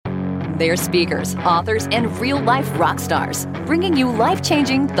They're speakers, authors, and real-life rock stars, bringing you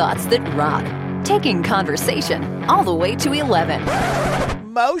life-changing thoughts that rock. Taking conversation all the way to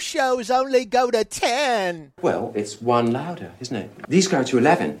 11. Most shows only go to 10. Well, it's one louder, isn't it? These go to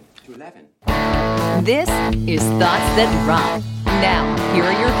 11. This is Thoughts That Rock. Now, here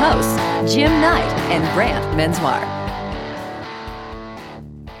are your hosts, Jim Knight and Brant Menswar.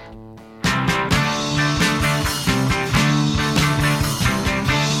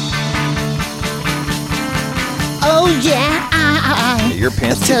 Oh yeah, your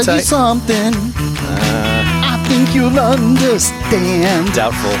pants tell too tight? You something. I think you'll understand.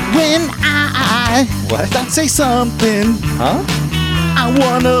 Doubtful. When I say something, Huh? I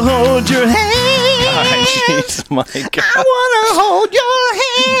wanna hold your hand. Jeez, my God. I wanna hold your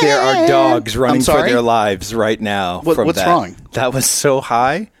hand. There are dogs running I'm for sorry? their lives right now. What's that. wrong? That was so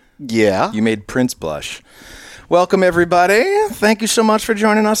high. Yeah. You made Prince blush. Welcome, everybody. Thank you so much for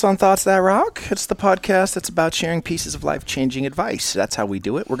joining us on Thoughts That Rock. It's the podcast that's about sharing pieces of life-changing advice. That's how we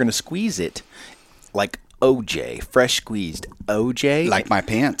do it. We're going to squeeze it like OJ, fresh squeezed OJ. Like my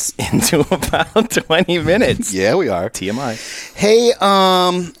pants. Into about 20 minutes. Yeah, we are. TMI. Hey,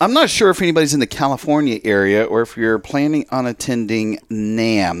 I'm not sure if anybody's in the California area or if you're planning on attending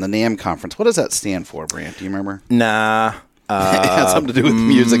NAMM, the NAMM conference. What does that stand for, Brant? Do you remember? Nah. It has something to do with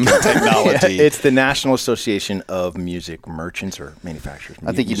music and technology. Yeah, it's the National Association of Music Merchants or Manufacturers.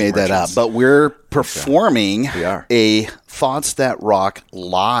 I think you made that up. But we're performing a Thoughts That Rock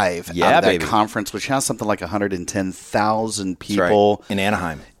live at that baby. conference, which has something like 110,000 people. Right. In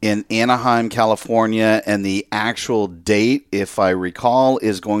Anaheim. In Anaheim, California. And the actual date, if I recall,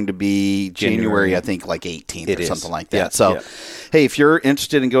 is going to be January, I think, like 18th or something like that. Yeah, so, yeah. Hey, if you're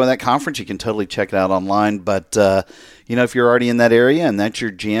interested in going to that conference, you can totally check it out online. But, if you're already in that area and that's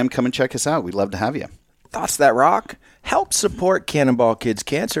your jam, come and check us out. We'd love to have you. Thoughts That Rock. Help support Cannonball Kids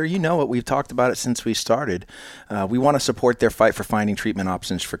Cancer. You know it. We've talked about it since we started. We want to support their fight for finding treatment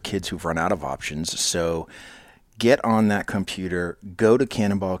options for kids who've run out of options. So get on that computer, go to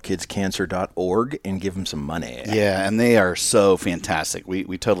cannonballkidscancer.org and give them some money. Yeah, and they are so fantastic.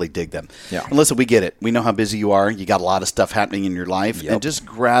 We totally dig them. Yeah. And listen, we get it. We know how busy you are. You got a lot of stuff happening in your life. Yep. And just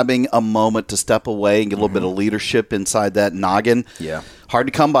grabbing a moment to step away and get a little bit of leadership inside that noggin. Yeah. Hard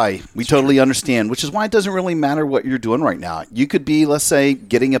to come by. We totally understand, which is why it doesn't really matter what you're doing right now. You could be, let's say,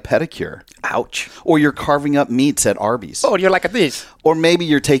 getting a pedicure. Ouch. Or you're carving up meats at Arby's. Oh, you're like this. Or maybe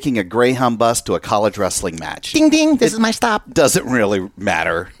you're taking a Greyhound bus to a college wrestling match. Ding, ding, this is my stop. Doesn't really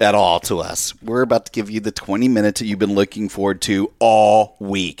matter at all to us. We're about to give you the 20 minutes that you've been looking forward to all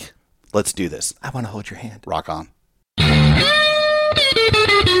week. Let's do this. I want to hold your hand. Rock on.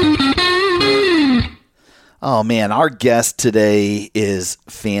 Oh, man, our guest today is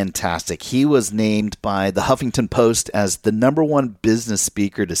fantastic. He was named by the Huffington Post as the #1 business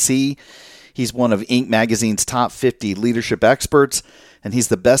speaker to see. He's one of Inc. magazine's top 50 leadership experts, and he's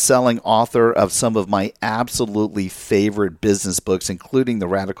the best-selling author of some of my absolutely favorite business books, including The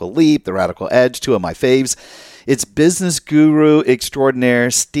Radical Leap, The Radical Edge, two of my faves. It's business guru extraordinaire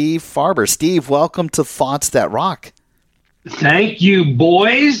Steve Farber. Steve, welcome to Thoughts That Rock. Thank you,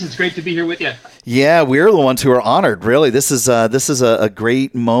 boys. It's great to be here with you. Yeah, we're the ones who are honored. Really, this is a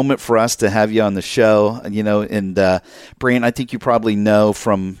great moment for us to have you on the show. And Brant, I think you probably know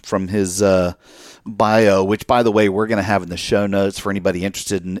from his bio, which, by the way, we're going to have in the show notes for anybody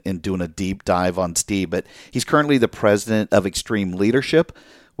interested in doing a deep dive on Steve. But he's currently the president of Extreme Leadership,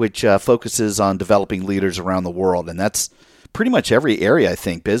 which focuses on developing leaders around the world, and that's pretty much every area, I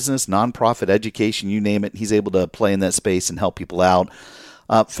think, business, nonprofit, education, you name it. He's able to play in that space and help people out.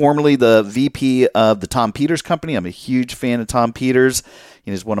 Formerly the VP of the Tom Peters Company. I'm a huge fan of Tom Peters.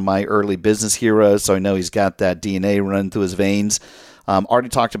 He's one of my early business heroes, so I know he's got that DNA running through his veins. Already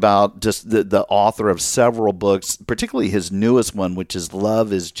talked about just the author of several books, particularly his newest one, which is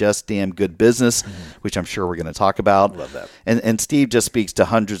Love is Just Damn Good Business, which I'm sure we're going to talk about. Love that. And Steve just speaks to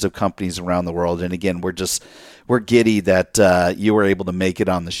hundreds of companies around the world. And again, we're giddy that you were able to make it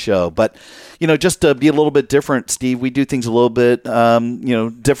on the show. But, just to be a little bit different, Steve, we do things a little bit,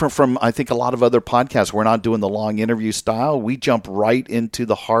 different from, I think, a lot of other podcasts. We're not doing the long interview style. We jump right into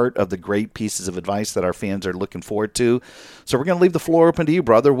the heart of the great pieces of advice that our fans are looking forward to. So we're going to leave the floor open to you,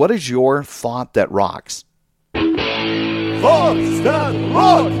 brother. What is your thought that rocks? Thoughts That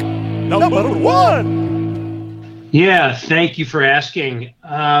Rock, #1. Yeah, thank you for asking.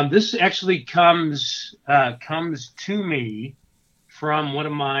 This actually comes to me from one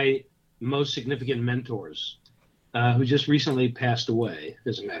of my most significant mentors, who just recently passed away,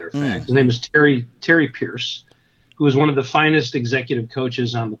 as a matter of fact. His name is Terry Pierce, who is one of the finest executive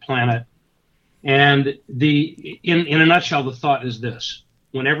coaches on the planet. And in a nutshell, the thought is this: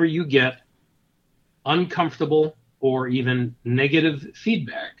 whenever you get uncomfortable or even negative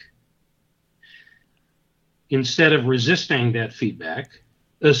feedback, instead of resisting that feedback,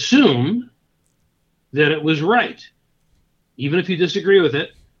 assume that it was right. Even if you disagree with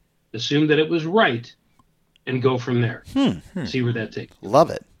it, assume that it was right and go from there. See where that takes you. Love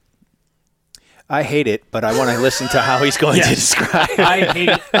it. I hate it, but I want to listen to how he's going to describe it. I hate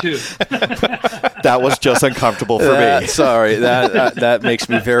it too. That was just uncomfortable for me. Sorry, that makes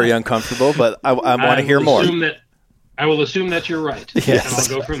me very uncomfortable, but I want to hear more. I will assume that you're right, Yes.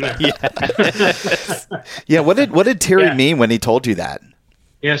 and I'll go from there. Yeah. What did Terry mean when he told you that?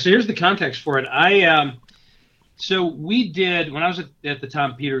 Yeah, so here's the context for it. So we did, when I was at the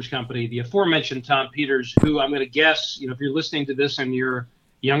Tom Peters Company, the aforementioned Tom Peters, who I'm going to guess, if you're listening to this and you're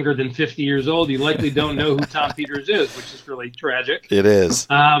younger than 50 years old, you likely don't know who Tom Peters is, which is really tragic. It is.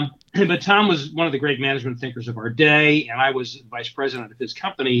 But Tom was one of the great management thinkers of our day, and I was vice president of his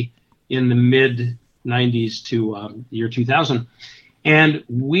company in the mid-90s to the year 2000. And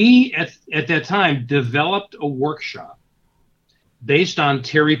we, at that time, developed a workshop based on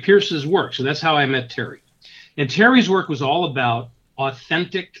Terry Pierce's work. So that's how I met Terry. And Terry's work was all about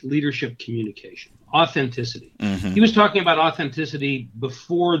authentic leadership communication, authenticity. Mm-hmm. He was talking about authenticity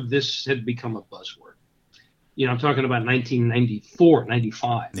before this had become a buzzword. I'm talking about 1994,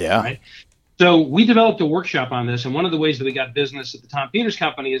 95. Yeah. Right? So we developed a workshop on this. And one of the ways that we got business at the Tom Peters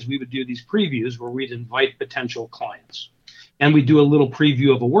Company is we would do these previews where we'd invite potential clients. And we'd do a little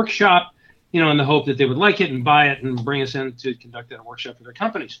preview of a workshop, in the hope that they would like it and buy it and bring us in to conduct that workshop for their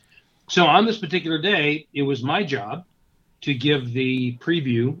companies. So on this particular day, it was my job to give the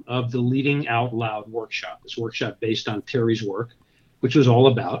preview of the Leading Out Loud workshop, this workshop based on Terry's work, which was all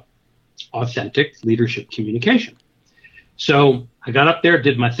about authentic leadership communication. So I got up there,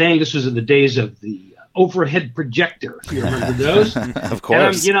 did my thing. This was in the days of the overhead projector, if you remember those. Of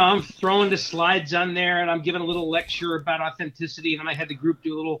course. And I'm throwing the slides on there, and I'm giving a little lecture about authenticity, and I had the group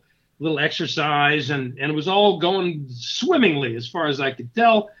do a little exercise, and it was all going swimmingly as far as I could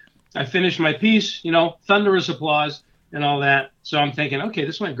tell. I finished my piece, thunderous applause and all that. So I'm thinking, okay,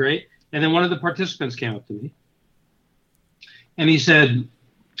 this went great. And then one of the participants came up to me and he said,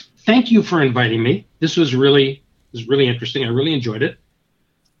 "Thank you for inviting me. This was really interesting. I really enjoyed it.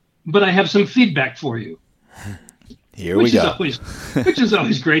 But I have some feedback for you." Here we go. Which is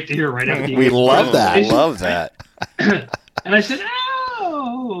always great to hear right after you. We love that. Love that. And I said,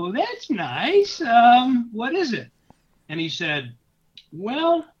 "Oh, that's nice. What is it?" And he said,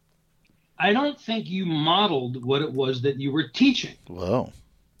 "Well, I don't think you modeled what it was that you were teaching." Whoa.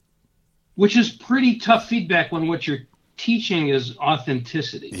 Which is pretty tough feedback when what you're teaching is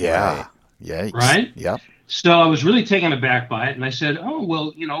authenticity. Yeah. Right? Yikes. Right? Yep. So I was really taken aback by it, and I said, "Oh,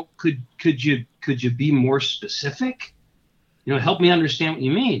 well, could you be more specific? Help me understand what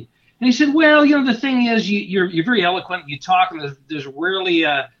you mean." And he said, "Well, the thing is, you're very eloquent. You talk, and there's rarely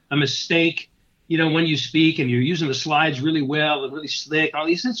a mistake, when you speak, and you're using the slides really well and really slick." And all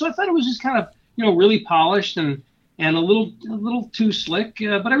these things. So I thought it was just kind of, really polished and a little too slick.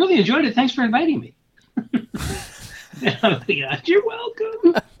 But I really enjoyed it. Thanks for inviting me. And I'm thinking, "You're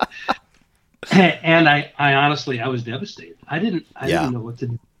welcome." And I honestly, I was devastated. I didn't know what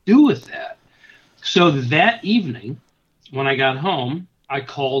to do with that. So that evening, when I got home, I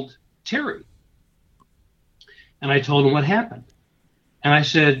called Terry and I told him what happened. And I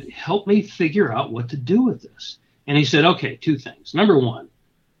said, "Help me figure out what to do with this." And he said, "Okay, two things. Number one,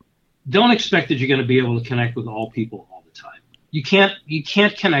 don't expect that you're going to be able to connect with all people all the time. You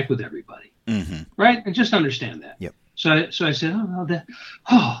can't connect with everybody, right? And just understand that." Yep. So I said,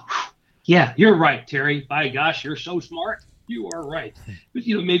 "Yeah, you're right, Terry. By gosh, you're so smart. You are right." But,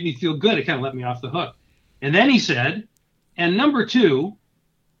 it made me feel good. It kind of let me off the hook. And then he said, "And number two,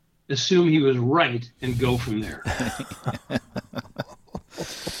 assume he was right and go from there."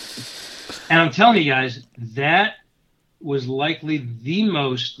 And I'm telling you guys, that was likely the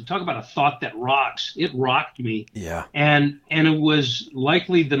most, talk about a thought that rocks. It rocked me. Yeah. And it was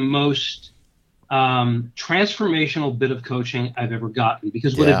likely the most transformational bit of coaching I've ever gotten,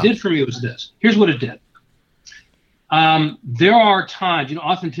 because what it did for me was this. Here's what it did. There are times,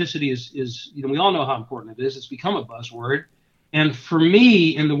 authenticity is, we all know how important it is. It's become a buzzword. And for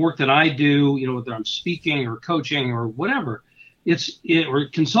me, in the work that I do, whether I'm speaking or coaching or whatever, or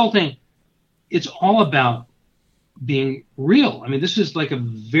consulting, it's all about being real. I mean, this is like a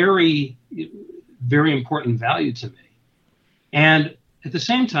very, very important value to me. And at the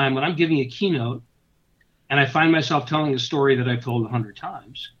same time, when I'm giving a keynote and I find myself telling a story that I've told 100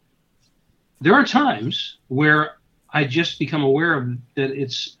 times, there are times where I just become aware of that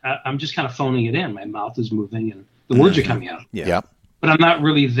I'm just kind of phoning it in. My mouth is moving and the words are coming out. Yeah. but I'm not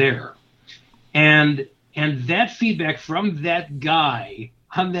really there. And that feedback from that guy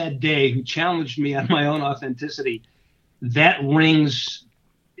on that day who challenged me on my own authenticity, that rings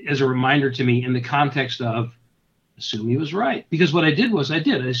as a reminder to me in the context of assume he was right. Because what I did was I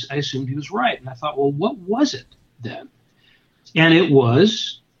assumed he was right. And I thought, well, what was it then? And it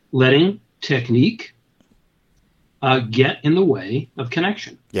was letting technique get in the way of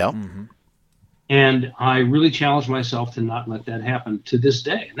connection. Yeah. Mm-hmm. And I really challenged myself to not let that happen to this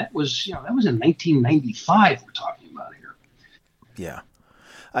day. And that was in 1995 we're talking about here. Yeah.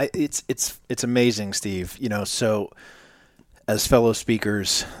 It's amazing, Steve. So as fellow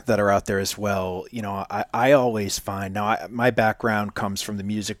speakers that are out there as well, I always find now my background comes from the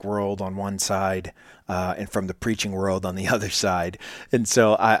music world on one side and from the preaching world on the other side. And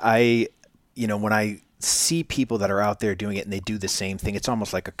so I when I see people that are out there doing it and they do the same thing, it's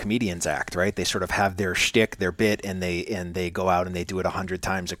almost like a comedian's act, right? They sort of have their shtick, their bit, and they go out and they do it 100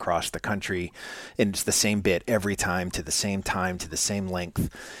 times across the country, and it's the same bit every time to the same length.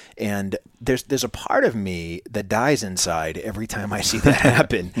 And there's a part of me that dies inside every time I see that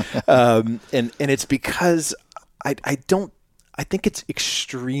happen, and it's because I think it's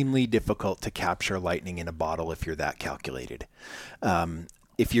extremely difficult to capture lightning in a bottle if you're that calculated.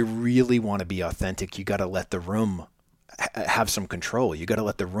 If you really want to be authentic, you got to let the room have some control. You got to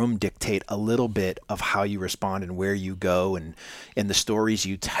let the room dictate a little bit of how you respond and where you go and the stories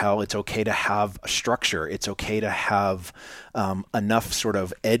you tell. It's okay to have a structure. It's okay to have enough sort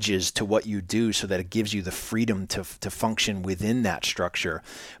of edges to what you do so that it gives you the freedom to function within that structure,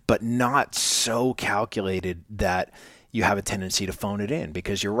 but not so calculated that you have a tendency to phone it in,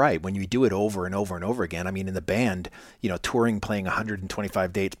 because you're right. When you do it over and over and over again, I mean, in the band, touring, playing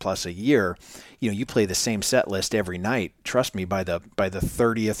 125 dates plus a year, you play the same set list every night. Trust me, by the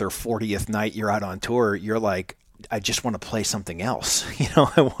 30th or 40th night you're out on tour, you're like, I just want to play something else.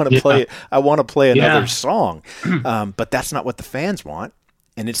 I want to play another song. But that's not what the fans want.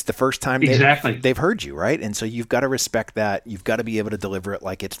 And it's the first time they've heard you, right? And so you've got to respect that. You've got to be able to deliver it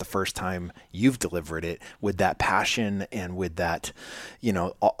like it's the first time you've delivered it, with that passion and with that,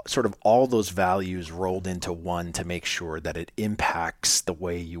 sort of all those values rolled into one to make sure that it impacts the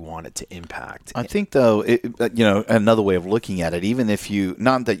way you want it to impact. I think, though, another way of looking at it, even if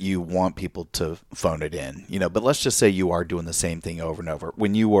not that you want people to phone it in, but let's just say you are doing the same thing over and over.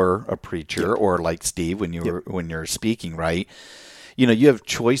 When you were a preacher, or like Steve, when you're speaking, right? You have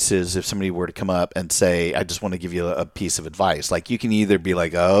choices. If somebody were to come up and say, I just want to give you a piece of advice, like you can either be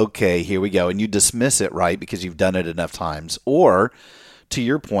like, okay, here we go, and you dismiss it, right, because you've done it enough times, or to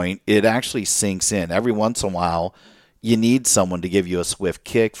your point, it actually sinks in. Every once in a while, you need someone to give you a swift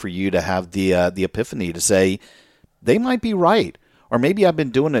kick for you to have the epiphany to say, they might be right, or maybe I've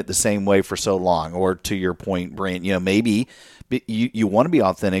been doing it the same way for so long, or to your point, Brent, maybe you want to be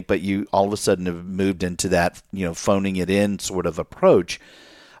authentic, but you all of a sudden have moved into that, phoning it in sort of approach.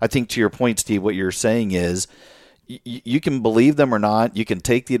 I think to your point, Steve, what you're saying is you can believe them or not, you can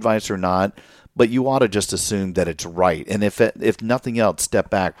take the advice or not, but you ought to just assume that it's right. And if nothing else, step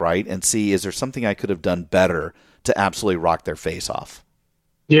back, right, and see, is there something I could have done better to absolutely rock their face off?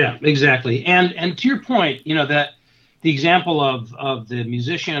 Yeah, exactly. And to your point, that the example of the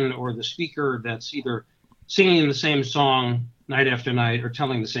musician or the speaker that's either singing the same song night after night or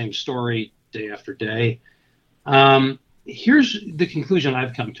telling the same story day after day. Here's the conclusion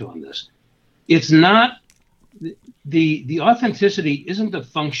I've come to on this. It's not the authenticity isn't a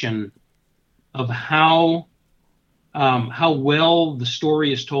function of how well the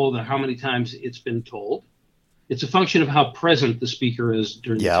story is told and how many times it's been told. It's a function of how present the speaker is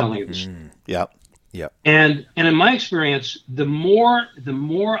during the telling of the story. Yep. And in my experience, the more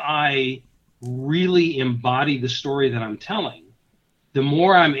I really embody the story that I'm telling, the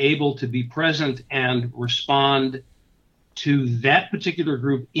more I'm able to be present and respond to that particular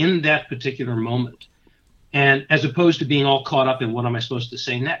group in that particular moment, and as opposed to being all caught up in what am I supposed to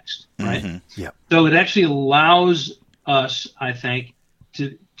say next, right? Mm-hmm. Yeah. So it actually allows us, I think,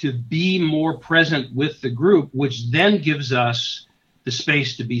 to be more present with the group, which then gives us the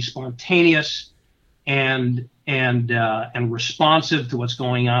space to be spontaneous and responsive to what's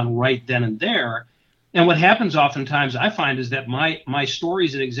going on right then and there. And what happens oftentimes, I find, is that my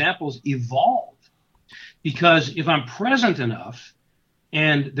stories and examples evolve, because if I'm present enough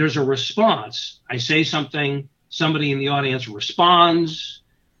and there's a response, I say something, somebody in the audience responds,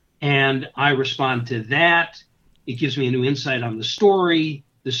 and I respond to that. It gives me a new insight on the story.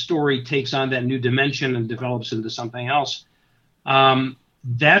 The story takes on that new dimension and develops into something else.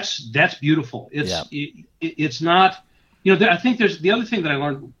 That's beautiful. It's not I think there's the other thing that I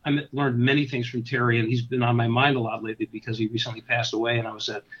learned. I learned many things from Terry, and he's been on my mind a lot lately because he recently passed away, and I was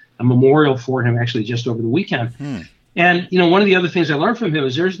at a memorial for him actually just over the weekend. And one of the other things I learned from him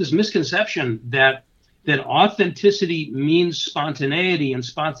is there's this misconception that authenticity means spontaneity, and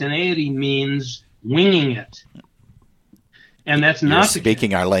spontaneity means winging it. And that's not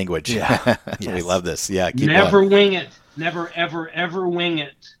speaking our language. Yeah. Yes. We love this. Yeah. Never wing it. Never, ever, ever wing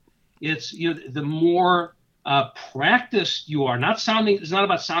it. It's the more practiced you are. It's not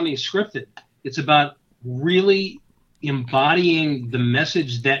about sounding scripted. It's about really embodying the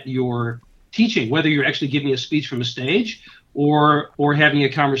message that you're teaching, whether you're actually giving a speech from a stage or having a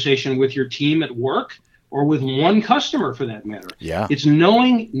conversation with your team at work or with one customer for that matter. Yeah. It's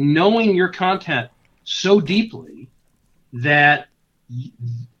knowing your content so deeply that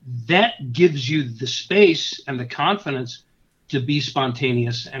gives you the space and the confidence to be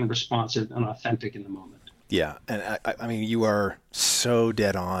spontaneous and responsive and authentic in the moment. Yeah, and I mean, you are so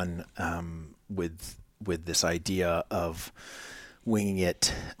dead on with this idea of winging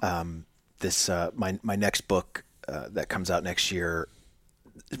it. My next book that comes out next year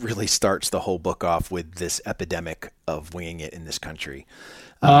really starts the whole book off with this epidemic of winging it in this country.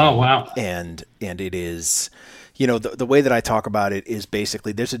 Oh wow! And it is, the way that I talk about it is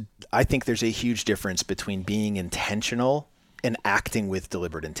basically I think there's a huge difference between being intentional and acting with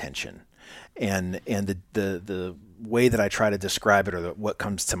deliberate intention. And the way that I try to describe it, or what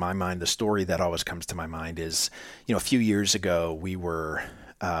comes to my mind, the story that always comes to my mind is, a few years ago we were,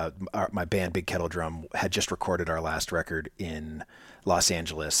 my band Big Kettle Drum had just recorded our last record in Los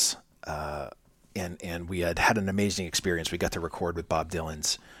Angeles, and we had an amazing experience. We got to record with Bob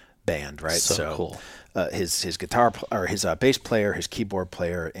Dylan's band, right? So cool. His guitar or his bass player, his keyboard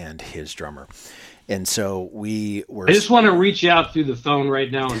player, and his drummer. And so we were. I just want to reach out through the phone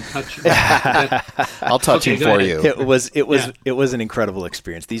right now and touch you. I'll touch him for you. It was an incredible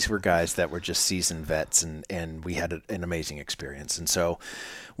experience. These were guys that were just seasoned vets, and we had an amazing experience. And so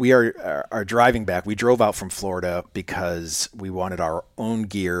we are driving back. We drove out from Florida because we wanted our own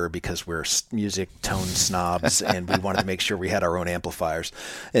gear because we're music tone snobs, and we wanted to make sure we had our own amplifiers.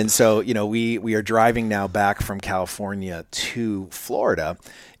 And so we are driving now back from California to Florida.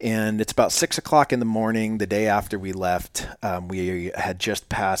 And it's about 6 o'clock in the morning, the day after we left. We had just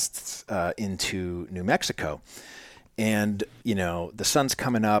passed into New Mexico. And, the sun's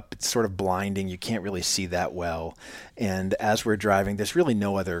coming up. It's sort of blinding. You can't really see that well. And as we're driving, there's really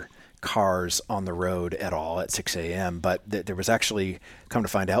no other cars on the road at all at 6 a.m. But there was actually, come to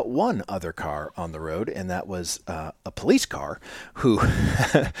find out, one other car on the road, and that was a police car who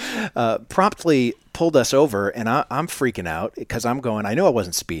promptly pulled us over. And I'm freaking out because I'm going, I know I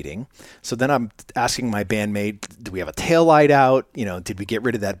wasn't speeding. So then I'm asking my bandmate, do we have a taillight out? Did we get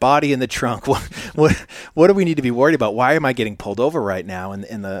rid of that body in the trunk? What do we need to be worried about? Why am I getting pulled over right now? And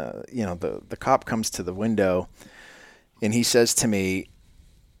the cop comes to the window and he says to me,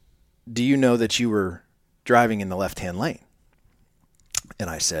 do you know that you were driving in the left-hand lane? And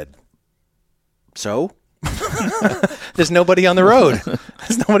I said, so? There's nobody on the road.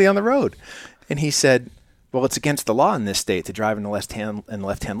 There's nobody on the road. And he said, well, it's against the law in this state to drive in the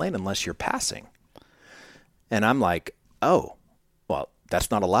left-hand lane unless you're passing. And I'm like, oh, well,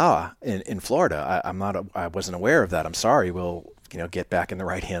 that's not a law in Florida. I wasn't aware of that. I'm sorry. We'll get back in the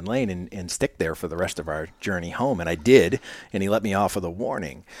right-hand lane and stick there for the rest of our journey home. And I did, and he let me off with a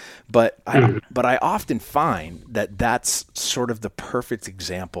warning. But I often find that that's sort of the perfect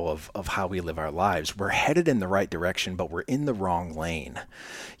example of how we live our lives. We're headed in the right direction, but we're in the wrong lane,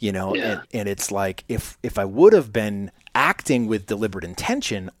 and it's like if I would have been acting with deliberate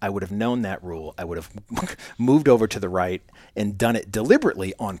intention, I would have known that rule. I would have moved over to the right and done it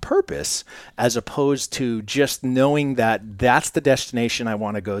deliberately on purpose, as opposed to just knowing that that's the destination I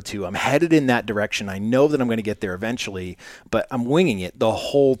want to go to. I'm headed in that direction. I know that I'm going to get there eventually, but I'm winging it the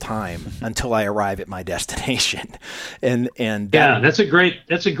whole time until I arrive at my destination. And that's a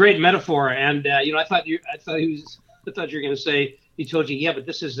great metaphor. And I thought you were going to say, he told you, yeah, but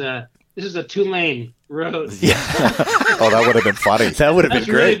this is a 2-lane road. Yeah. Oh, that would have been funny. That would have been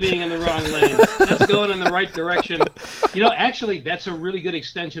great. That's really being in the wrong lane. That's going in the right direction. Actually, that's a really good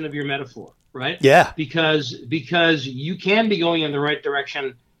extension of your metaphor, right? Yeah. Because you can be going in the right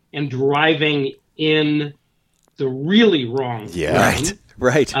direction and driving in the really wrong lane.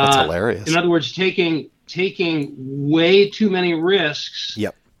 Right. That's hilarious. In other words, taking way too many risks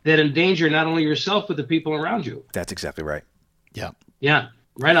that endanger not only yourself, but the people around you. That's exactly right. Yeah. Yeah.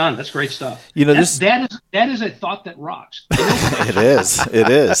 Right on. That's great stuff. That is a thought that rocks. It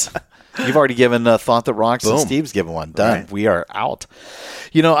is. You've already given a thought that rocks, and Steve's given one. Done. Right. We are out.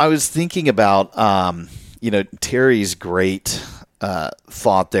 I was thinking about Terry's great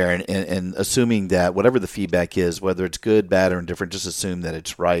thought there, and assuming that whatever the feedback is, whether it's good, bad, or indifferent, just assume that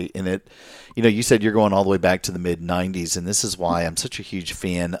it's right. And it, you said you're going all the way back to the mid '90s, and this is why I'm such a huge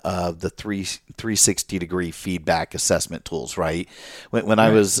fan of the 360-degree feedback assessment tools. Right? When I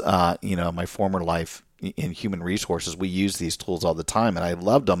was, my former life in human resources, we use these tools all the time, and I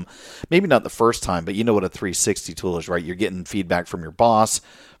loved them. Maybe not the first time, but you know what a 360 tool is, right? You're getting feedback from your boss,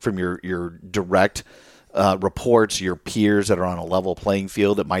 from your direct reports, your peers that are on a level playing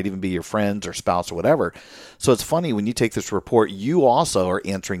field. It might even be your friends or spouse or whatever. So it's funny, when you take this report, you also are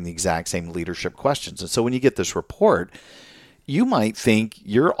answering the exact same leadership questions. And so when you get this report, you might think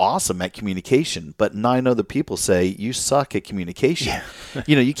you're awesome at communication, but 9 other people say you suck at communication.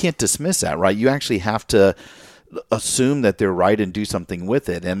 Yeah. You can't dismiss that, right? You actually have to assume that they're right and do something with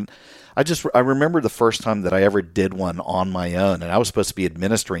it. And I remember the first time that I ever did one on my own, and I was supposed to be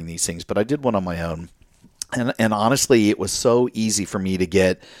administering these things, but I did one on my own. And honestly, it was so easy for me to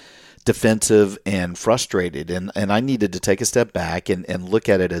get defensive and frustrated. And I needed to take a step back and look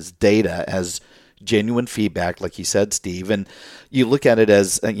at it as data, as genuine feedback, like you said, Steve. And you look at it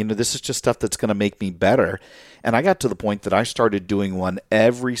as, this is just stuff that's going to make me better. And I got to the point that I started doing one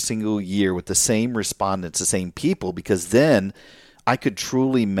every single year with the same respondents, the same people, because then I could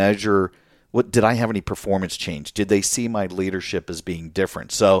truly measure, did I have any performance change? Did they see my leadership as being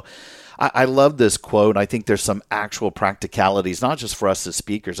different? So I love this quote. I think there's some actual practicalities, not just for us as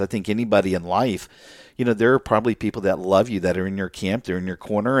speakers. I think anybody in life, there are probably people that love you, that are in your camp, they're in your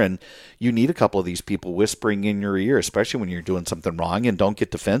corner, and you need a couple of these people whispering in your ear, especially when you're doing something wrong. And don't get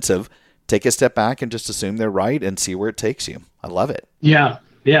defensive. Take a step back and just assume they're right and see where it takes you. I love it. Yeah.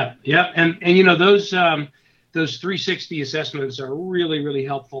 And those 360 assessments are really, really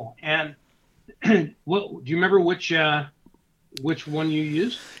helpful. And do you remember which one you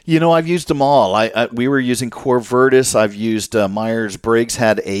used? I've used them all. We were using Corvertis. I've used Myers-Briggs,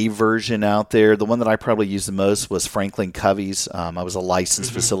 had a version out there. The one that I probably used the most was Franklin Covey's. I was a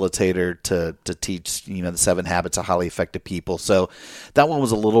licensed facilitator to teach, the 7 Habits of Highly Effective People. So that one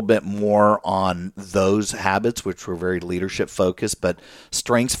was a little bit more on those habits, which were very leadership focused. But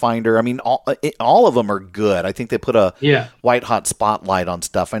StrengthsFinder, all of them are good. I think they put a white hot spotlight on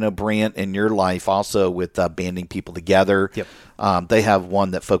stuff. I know Brant in your life also with banding people together. Yep. They have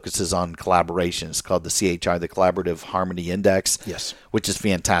one that focuses on collaboration. It's called the CHI, the Collaborative Harmony Index, yes, which is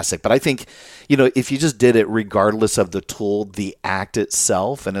fantastic. But I think, if you just did it regardless of the tool, the act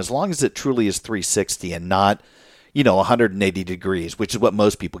itself, and as long as it truly is 360 and not, 180 degrees, which is what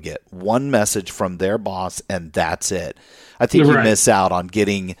most people get, one message from their boss and that's it. I think you miss out on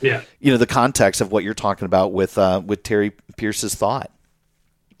getting, the context of what you're talking about with Terry Pierce's thought.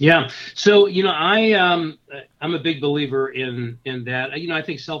 Yeah. So, I'm a big believer in that. I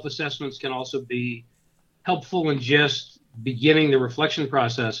think self-assessments can also be helpful in just beginning the reflection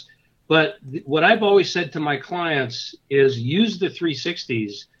process. But what I've always said to my clients is use the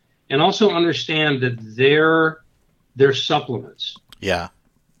 360s and also understand that they're supplements. Yeah.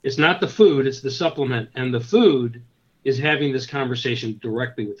 It's not the food, it's the supplement. And the food is having this conversation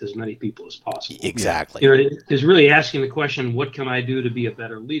directly with as many people as possible. Exactly. Is really asking the question, what can I do to be a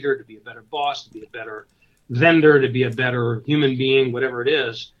better leader, to be a better boss, to be a better vendor, to be a better human being, whatever it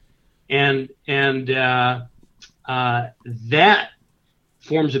is. And that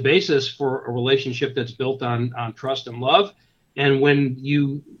forms a basis for a relationship that's built on trust and love. And when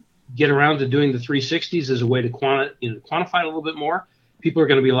you get around to doing the 360s as a way to quantify it a little bit more, people are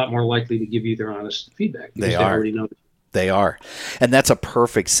going to be a lot more likely to give you their honest feedback. They already know. They are. And that's a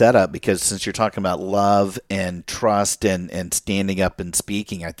perfect setup because since you're talking about love and trust and standing up and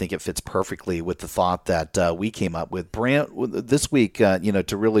speaking, I think it fits perfectly with the thought that we came up with. Brant, this week,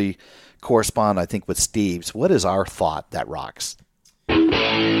 to really correspond, I think, with Steve's, what is our thought that rocks?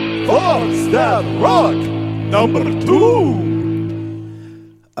 Thoughts that rock, number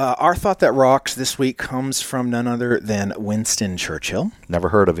 2. Our thought that rocks this week comes from none other than Winston Churchill. Never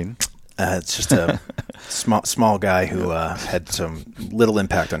heard of him. It's just a small guy who had some little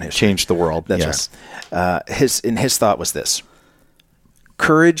impact on history. Changed the world. That's right. His thought was this: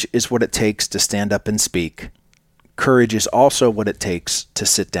 courage is what it takes to stand up and speak. Courage is also what it takes to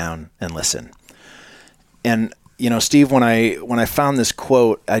sit down and listen. And Steve, when I found this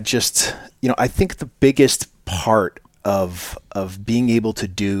quote, I just I think the biggest part of being able to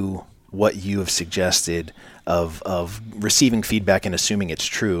do what you have suggested of receiving feedback and assuming it's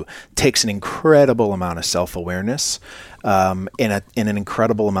true takes an incredible amount of self-awareness and an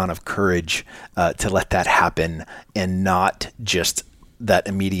incredible amount of courage to let that happen and not just that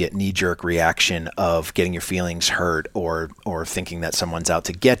immediate knee-jerk reaction of getting your feelings hurt or thinking that someone's out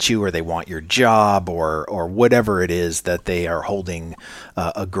to get you or they want your job or whatever it is that they are holding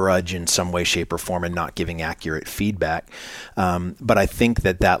a grudge in some way, shape, or form and not giving accurate feedback. But I think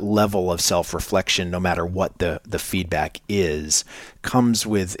that level of self-reflection, no matter what the feedback is, comes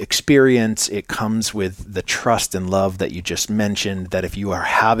with experience. It comes with the trust and love that you just mentioned, that if you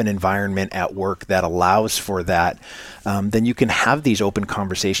have an environment at work that allows for that, then you can have these open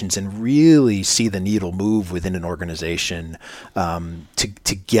conversations and really see the needle move within an organization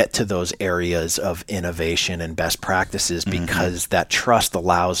to get to those areas of innovation and best practices, because that trust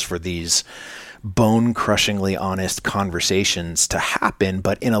allows for these bone-crushingly honest conversations to happen,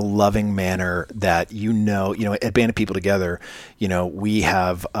 but in a loving manner that, at Band of People Together, we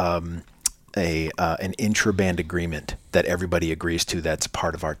have an intra-band agreement that everybody agrees to that's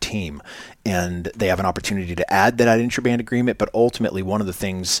part of our team. And they have an opportunity to add that intra-band agreement, but ultimately one of the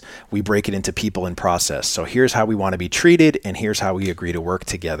things, we break it into people and process. So here's how we want to be treated, and here's how we agree to work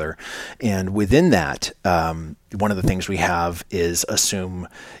together. And within that, one of the things we have is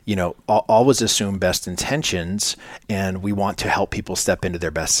always assume best intentions, and we want to help people step into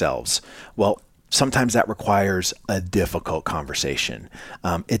their best selves. Well, sometimes that requires a difficult conversation.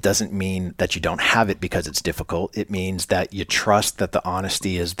 It doesn't mean that you don't have it because it's difficult. It means that you trust that the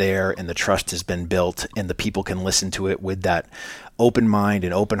honesty is there and the trust has been built and the people can listen to it with that open mind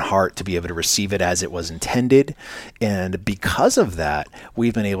and open heart to be able to receive it as it was intended. And because of that,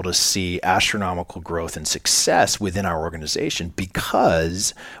 we've been able to see astronomical growth and success within our organization,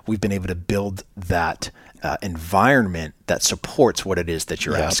 because we've been able to build that environment that supports what it is that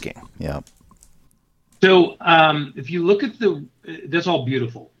you're asking. Yeah. So if you look at that's all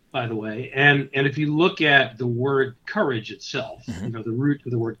beautiful, by the way. And if you look at the word courage itself, the root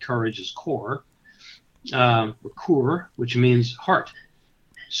of the word courage is core, or kur, which means heart.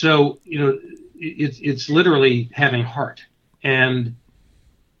 So, it's literally having heart. And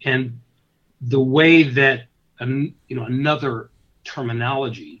the way that, another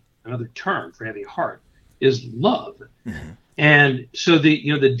terminology, another term for having heart is love. And so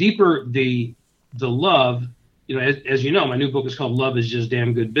the deeper the love, as you know, my new book is called Love is Just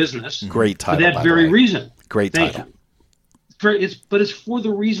Damn Good Business. Great title. For that very reason. Great title. But it's for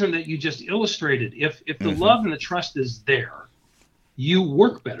the reason that you just illustrated. If the love and the trust is there, you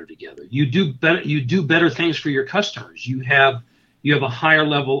work better together. You do better things for your customers. You have a higher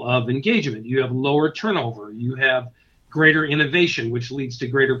level of engagement. You have lower turnover. You have greater innovation, which leads to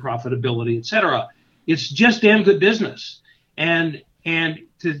greater profitability, et cetera. It's just damn good business. And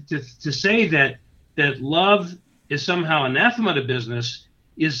to say that love is somehow anathema to business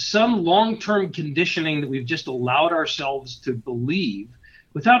is some long-term conditioning that we've just allowed ourselves to believe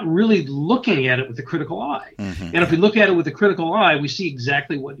without really looking at it with a critical eye. And if we look at it with a critical eye, we see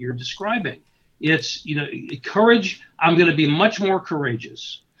exactly what you're describing. It's, courage. I'm going to be much more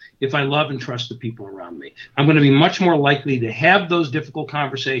courageous if I love and trust the people around me. I'm going to be much more likely to have those difficult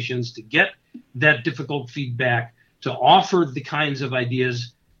conversations, to get that difficult feedback, to offer the kinds of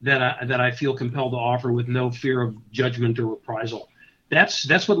ideas that I feel compelled to offer with no fear of judgment or reprisal.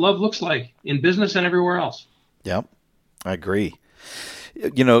 That's what love looks like in business and everywhere else. Yep, I agree.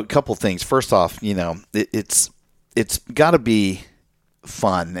 A couple things. First off, it's got to be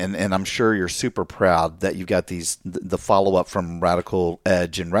fun, and I'm sure you're super proud that you've got the follow-up from Radical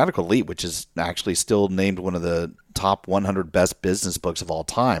Edge and Radical Elite, which is actually still named one of the top 100 best business books of all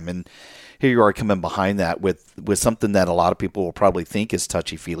time. And here you are coming behind that with something that a lot of people will probably think is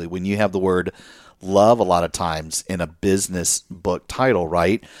touchy-feely. When you have the word love a lot of times in a business book title,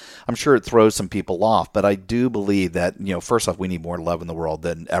 right? I'm sure it throws some people off, but I do believe that, first off, we need more love in the world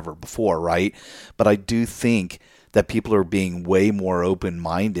than ever before, right? But I do think that people are being way more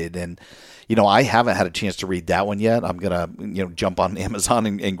open-minded. And, I haven't had a chance to read that one yet. I'm going to, jump on Amazon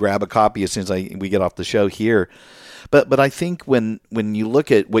and grab a copy as soon as we get off the show here. But I think when you look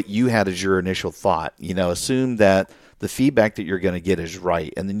at what you had as your initial thought, assume that the feedback that you're going to get is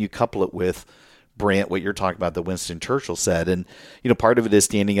right. And then you couple it with, Brant, what you're talking about that Winston Churchill said. And, part of it is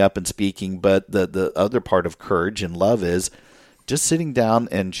standing up and speaking. But the other part of courage and love is just sitting down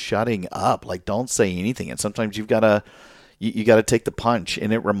and shutting up. Like, don't say anything. And sometimes you got to take the punch.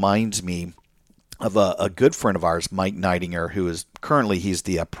 And it reminds me of a good friend of ours, Mike Nightinger, who is currently, he's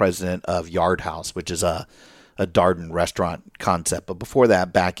the president of Yard House, which is a Darden restaurant concept. But before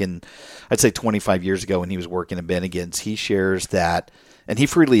that, back in, I'd say 25 years ago when he was working at Bennigan's, he shares that, and he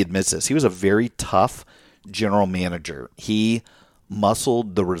freely admits this, he was a very tough general manager. He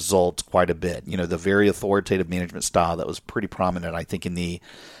muscled the results quite a bit. The very authoritative management style that was pretty prominent, I think, in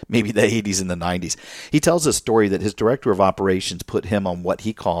maybe the 80s and the 90s. He tells a story that his director of operations put him on what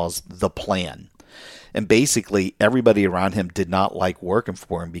he calls the plan. And basically, everybody around him did not like working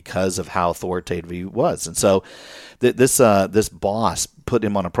for him because of how authoritative he was. And so this boss put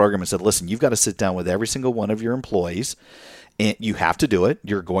him on a program and said, listen, you've got to sit down with every single one of your employees, and you have to do it.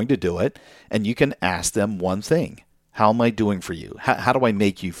 You're going to do it. And you can ask them one thing. How am I doing for you? How do I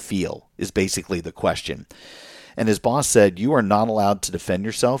make you feel is basically the question. And his boss said, you are not allowed to defend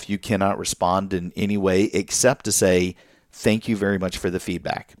yourself. You cannot respond in any way except to say, thank you very much for the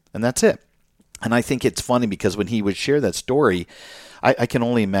feedback. And that's it. And I think it's funny because when he would share that story, I can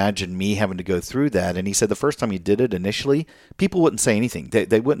only imagine me having to go through that. And he said the first time he did it initially, people wouldn't say anything. They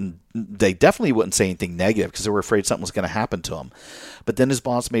definitely wouldn't say anything negative because they were afraid something was going to happen to him. But then his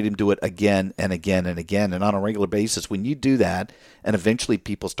boss made him do it again and again and again. And on a regular basis, when you do that, and eventually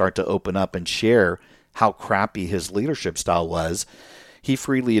people start to open up and share how crappy his leadership style was, he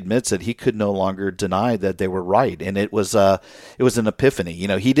freely admits that he could no longer deny that they were right. And it was an epiphany.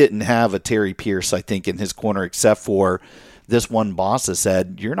 He didn't have a Terry Pierce, I think, in his corner, except for this one boss that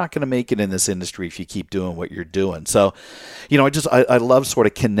said, you're not going to make it in this industry if you keep doing what you're doing. So, I love sort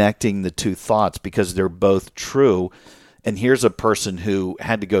of connecting the two thoughts because they're both true. And here's a person who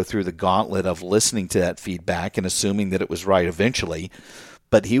had to go through the gauntlet of listening to that feedback and assuming that it was right eventually.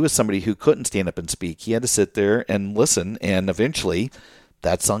 But he was somebody who couldn't stand up and speak. He had to sit there and listen, and eventually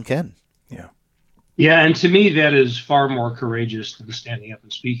that sunk in. Yeah. Yeah, and to me, that is far more courageous than standing up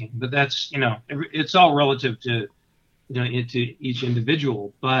and speaking. But that's, it's all relative to, into each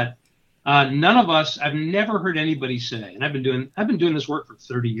individual. But none of us, I've never heard anybody say, and I've been doing this work for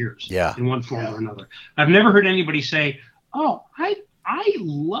 30 years in one form or another. I've never heard anybody say, oh, I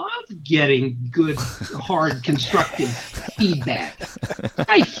love getting good, hard, constructive feedback.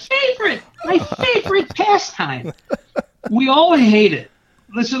 My favorite pastime. We all hate it.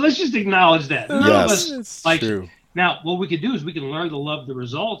 Let's just acknowledge that. None of us like it. Now, what we could do is we can learn to love the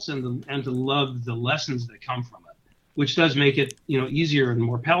results and to love the lessons that come from it, which does make it easier and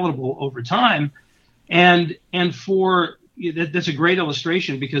more palatable over time. And that's a great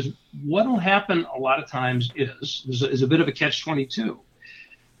illustration because what will happen a lot of times is a bit of a catch-22.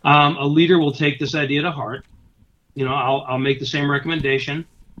 A leader will take this idea to heart. I'll make the same recommendation.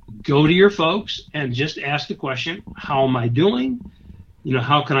 Go to your folks and just ask the question, how am I doing?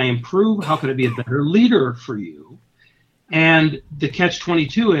 How can I improve? How can I be a better leader for you? And the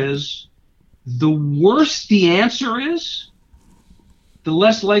catch-22 is the worse the answer is, the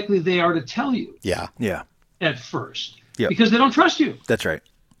less likely they are to tell you. Yeah. At first. Yep. Because they don't trust you. That's right.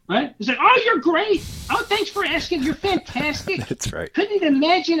 Right? It's like, oh, you're great. Oh, thanks for asking. You're fantastic. That's right. Couldn't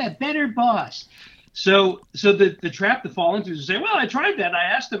imagine a better boss. So the trap to fall into is to say, well, I tried that. I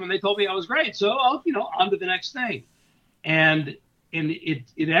asked them and they told me I was great. So, on to the next thing. And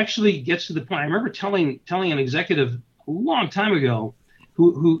it actually gets to the point. I remember telling an executive a long time ago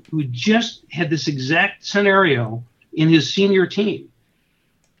who just had this exact scenario in his senior team.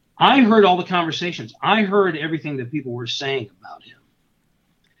 I heard all the conversations. I heard everything that people were saying about him.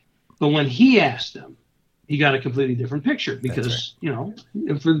 But when he asked them, he got a completely different picture because,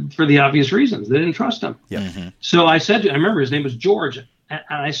 for the obvious reasons, they didn't trust him. Yeah. Mm-hmm. So I said, I remember his name was George. And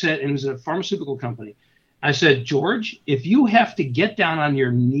I said, and it was a pharmaceutical company. I said, George, if you have to get down on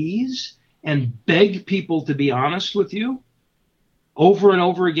your knees and beg people to be honest with you over and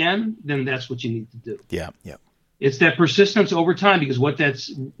over again, then that's what you need to do. Yeah. It's that persistence over time, because what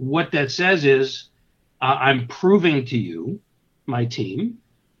that says is I'm proving to you, my team,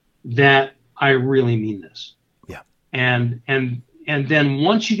 that I really mean this. Yeah. And then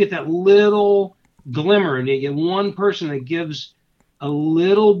once you get that little glimmer and you get one person that gives a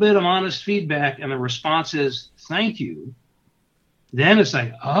little bit of honest feedback and the response is thank you, then it's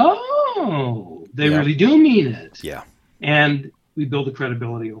like, oh, they really do mean it. Yeah. And we build the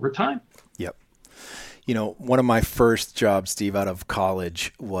credibility over time. Yep. One of my first jobs, Steve, out of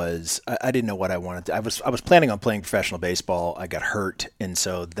college was I didn't know what I wanted to. I was planning on playing professional baseball. I got hurt, and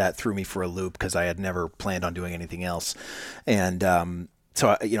so that threw me for a loop because I had never planned on doing anything else. And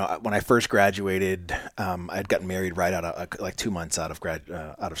so when I first graduated, I had gotten married right out of like 2 months out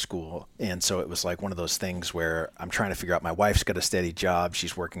of school, and so it was like one of those things where I'm trying to figure out. My wife's got a steady job;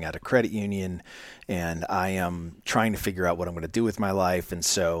 she's working at a credit union, and I am trying to figure out what I'm going to do with my life. And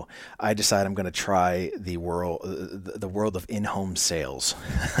so I decide I'm going to try the world of in-home sales,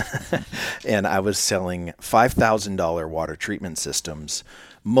 and I was selling $5,000 water treatment systems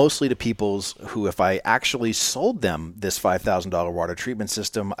mostly to peoples who, if I actually sold them this $5,000 water treatment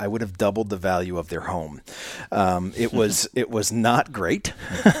system, I would have doubled the value of their home. It was not great.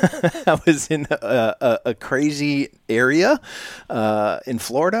 I was in a crazy area in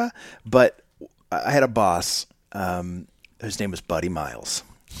Florida, but I had a boss whose name was Buddy Miles.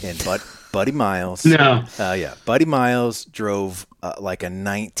 And Buddy Miles, Buddy Miles drove like a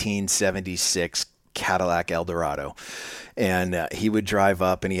 1976 Cadillac Eldorado, and he would drive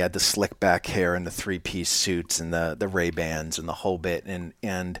up, and he had the slick back hair and the 3-piece suits and the Ray-Bans and the whole bit,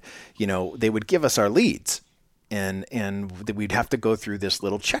 and you know, they would give us our leads, and we'd have to go through this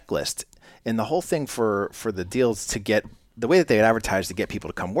little checklist, and the whole thing for the deals to get. The way that they had advertised to get people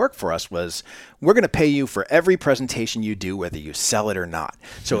to come work for us was, we're going to pay you for every presentation you do, whether you sell it or not.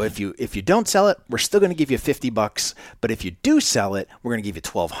 So if you don't sell it, we're still going to give you $50, but if you do sell it, we're going to give you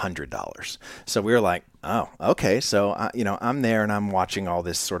 $1,200. So we were like, oh, okay. So I'm there and I'm watching all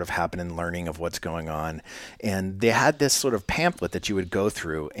this sort of happen and learning of what's going on. And they had this sort of pamphlet that you would go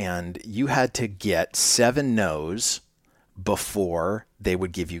through, and you had to get 7 no's before they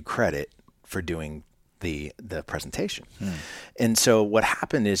would give you credit for doing the presentation. And so what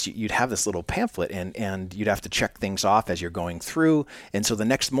happened is you'd have this little pamphlet, and you'd have to check things off as you're going through. And so the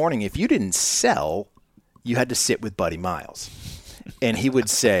next morning, if you didn't sell, you had to sit with Buddy Miles, and he would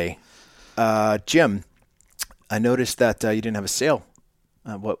say, Jim, I noticed that you didn't have a sale.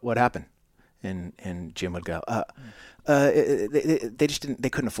 What happened? And Jim would go, they just didn't, they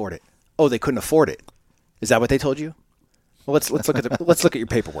couldn't afford it. Oh, they couldn't afford it. Is that what they told you? Well, let's look at your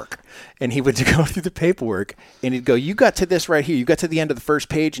paperwork. And he would go through the paperwork, and he'd go, you got to this right here. You got to the end of the first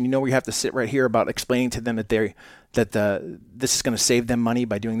page, and you know where you have to sit right here about explaining to them that this is going to save them money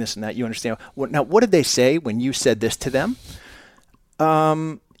by doing this and that. You understand? Now, what did they say when you said this to them?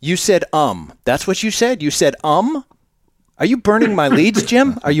 You said, That's what you said? You said, Are you burning my leads,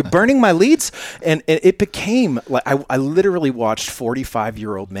 Jim? Are you burning my leads? And it became like I literally watched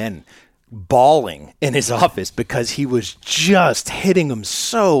 45-year-old men bawling in his office because he was just hitting them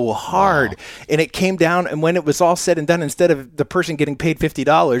so hard. Wow. And it came down, and when it was all said and done, instead of the person getting paid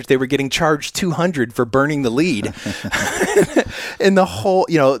 $50, they were getting charged $200 for burning the lead. And the whole,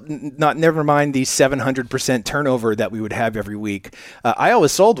 never mind the 700% turnover that we would have every week. I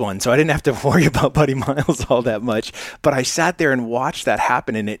always sold one, so I didn't have to worry about Buddy Miles all that much. But I sat there and watched that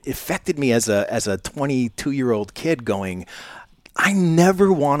happen, and it affected me as a 22-year-old kid going, I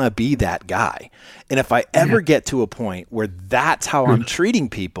never want to be that guy. And if I ever get to a point where that's how I'm treating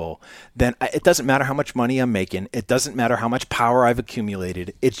people, then it doesn't matter how much money I'm making. It doesn't matter how much power I've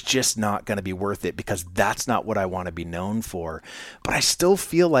accumulated. It's just not going to be worth it, because that's not what I want to be known for. But I still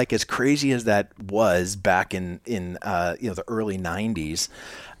feel like, as crazy as that was back in the early 90s,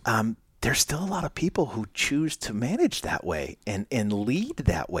 there's still a lot of people who choose to manage that way and lead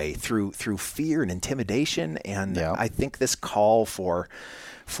that way through fear and intimidation. And I think this call for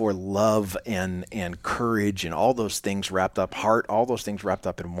love and courage and all those things wrapped up, heart, all those things wrapped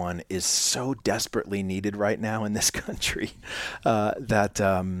up in one, is so desperately needed right now in this country that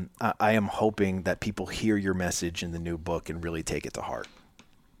I am hoping that people hear your message in the new book and really take it to heart.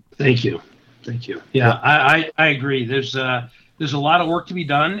 Thank you. Yeah, I agree. There's a lot of work to be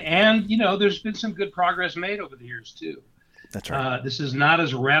done, and there's been some good progress made over the years too. That's right. This is not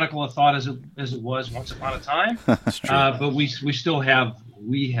as radical a thought as it was once upon a time. That's true. But we still have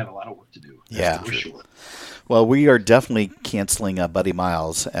a lot of work to do. Yeah, for sure. Well, we are definitely canceling Buddy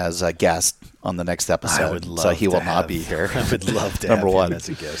Miles as a guest on the next episode. I would love so he will to not be here. I would love to Number have one him as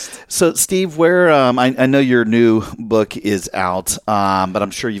a guest. So, Steve, where I know your new book is out, but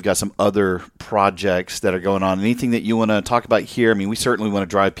I'm sure you've got some other projects that are going on. Anything that you want to talk about here? I mean, we certainly want to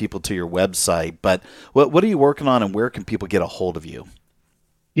drive people to your website, but what are you working on, and where can people get a hold of you?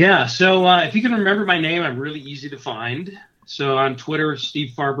 Yeah, so if you can remember my name, I'm really easy to find. So on Twitter,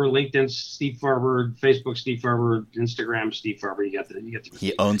 Steve Farber, LinkedIn, Steve Farber, Facebook, Steve Farber, Instagram, Steve Farber. You got the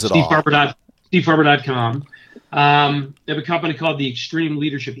he owns it all. SteveFarber.com. I have a company called the Extreme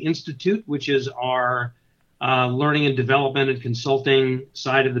Leadership Institute, which is our learning and development and consulting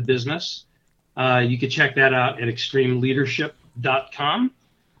side of the business. You can check that out at extremeleadership.com.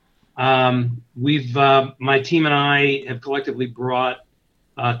 My team and I have collectively brought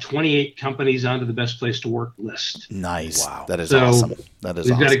 28 companies onto the best place to work list. Nice. Wow. That is awesome. We've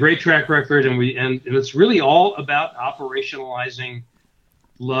got a great track record, and it's really all about operationalizing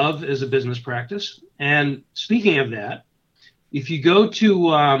love as a business practice. And speaking of that, if you go to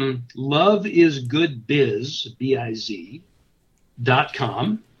loveisgoodbiz,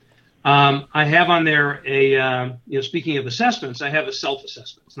 biz.com, I have on there speaking of assessments, I have a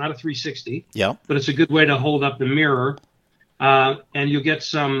self-assessment. It's not a 360, but it's a good way to hold up the mirror and you'll get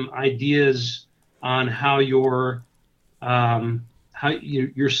some ideas on how your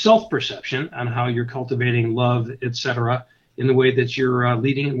self-perception, on how you're cultivating love, etc., in the way that you're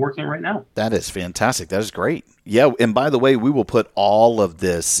leading and working right now. That is fantastic. That is great. Yeah, and by the way, we will put all of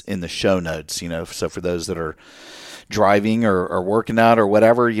this in the show notes, so for those that are driving or working out or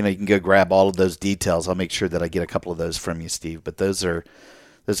whatever, you can go grab all of those details. I'll make sure that I get a couple of those from you, Steve. But those are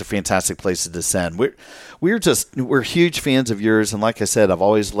fantastic places to send. We're huge fans of yours, and like I said, I've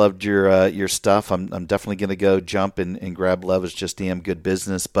always loved your stuff. I'm definitely going to go jump and grab Love Is Just Damn Good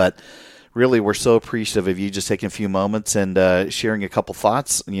Business. But really, we're so appreciative of you just taking a few moments and sharing a couple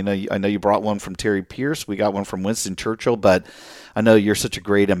thoughts. I know you brought one from Terry Pierce. We got one from Winston Churchill, but I know you're such a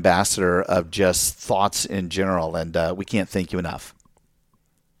great ambassador of just thoughts in general, and we can't thank you enough.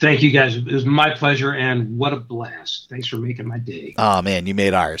 Thank you, guys. It was my pleasure, and what a blast. Thanks for making my day. Oh, man, you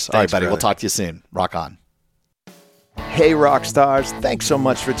made ours. Thanks, all right, buddy. brother. We'll talk to you soon. Rock on. Hey, rock stars. Thanks so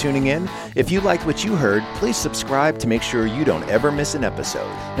much for tuning in. If you liked what you heard, please subscribe to make sure you don't ever miss an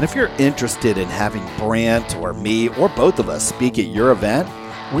episode. And if you're interested in having Brant or me or both of us speak at your event,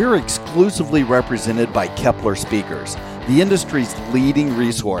 we're exclusively represented by Kepler Speakers, the industry's leading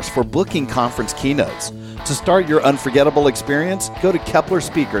resource for booking conference keynotes. To start your unforgettable experience, go to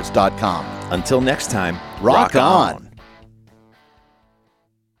KeplerSpeakers.com. Until next time, Rock on.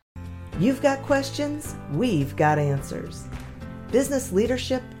 You've got questions, we've got answers. Business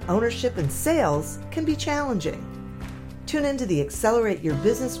leadership, ownership, and sales can be challenging. Tune into the Accelerate Your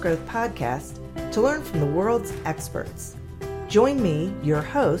Business Growth podcast to learn from the world's experts. Join me, your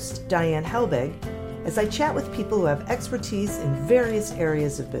host, Diane Helbig, as I chat with people who have expertise in various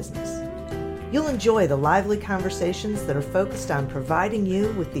areas of business. You'll enjoy the lively conversations that are focused on providing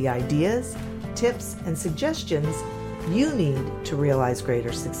you with the ideas, tips, and suggestions you need to realize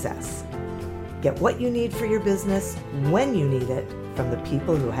greater success. Get what you need for your business when you need it from the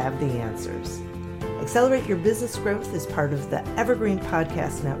people who have the answers. Accelerate Your Business Growth is part of the Evergreen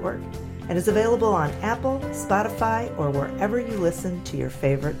Podcast Network and is available on Apple, Spotify, or wherever you listen to your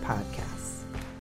favorite podcast.